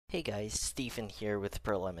Hey guys, Stephen here with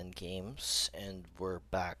Perlemon Games, and we're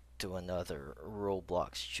back to another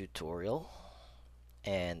Roblox tutorial.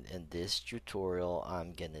 And in this tutorial,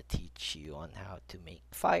 I'm gonna teach you on how to make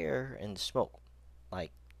fire and smoke,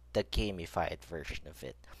 like the gamified version of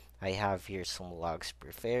it. I have here some logs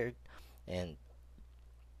prepared, and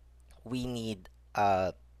we need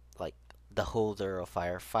like the holder of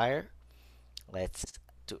fire. Let's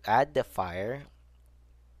to add the fire.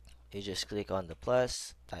 You just click on the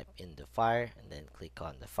plus, type in the fire, and then click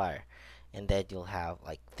on the fire. And then you'll have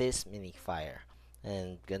like this mini fire.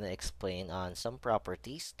 And gonna explain on some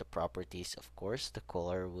properties. The properties, of course, the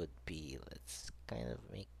color would be, let's kind of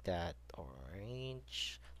make that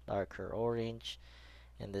orange, darker orange.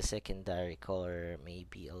 And the secondary color may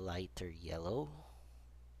be a lighter yellow.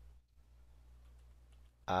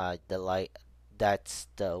 The light, that's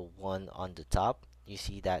the one on the top. You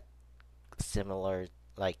see that similar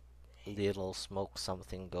like little smoke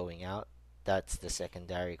something going out, that's the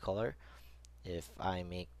secondary color. If I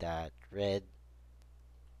make that red,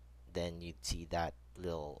 then you'd see that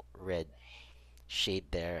little red shade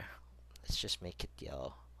there. Let's just make it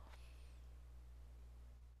yellow.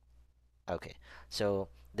 Okay, so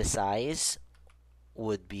the size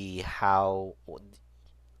would be how,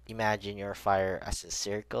 imagine your fire as a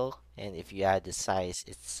circle, and if you add the size,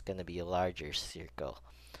 it's gonna be a larger circle.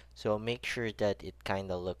 So make sure that it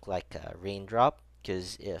kind of look like a raindrop,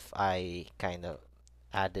 because if I kind of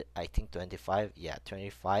add it, I think 25, yeah,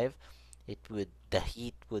 25, it would, the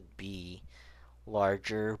heat would be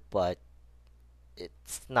larger, but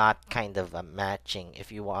it's not kind of a matching.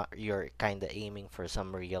 If you want, you're kind of aiming for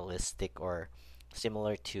some realistic or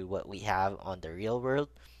similar to what we have on the real world,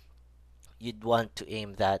 you'd want to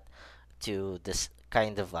aim that to this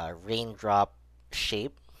kind of a raindrop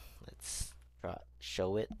shape. Let's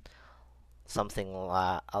show it. Something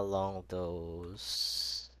along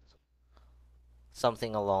those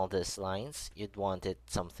lines. You'd want it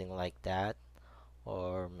something like that,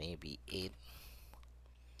 or maybe eight.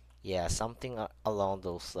 Yeah, something along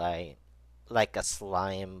those lines, like a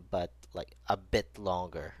slime, but like a bit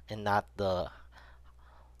longer, and not the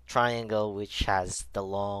triangle which has the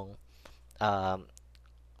long, um,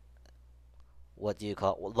 what do you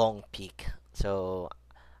call it? Long peak. So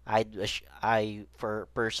I for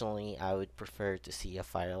personally, I would prefer to see a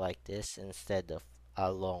fire like this instead of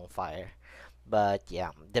a long fire. But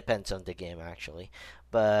yeah, depends on the game actually.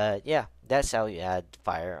 But yeah, that's how you add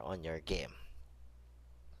fire on your game.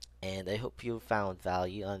 And I hope you found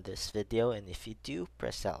value on this video. And if you do,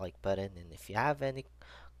 press that like button. And if you have any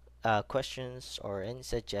questions or any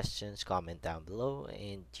suggestions, comment down below.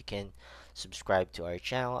 And you can subscribe to our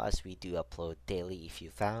channel as we do upload daily if you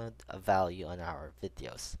found a value on our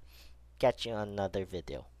videos. Catch you on another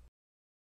video.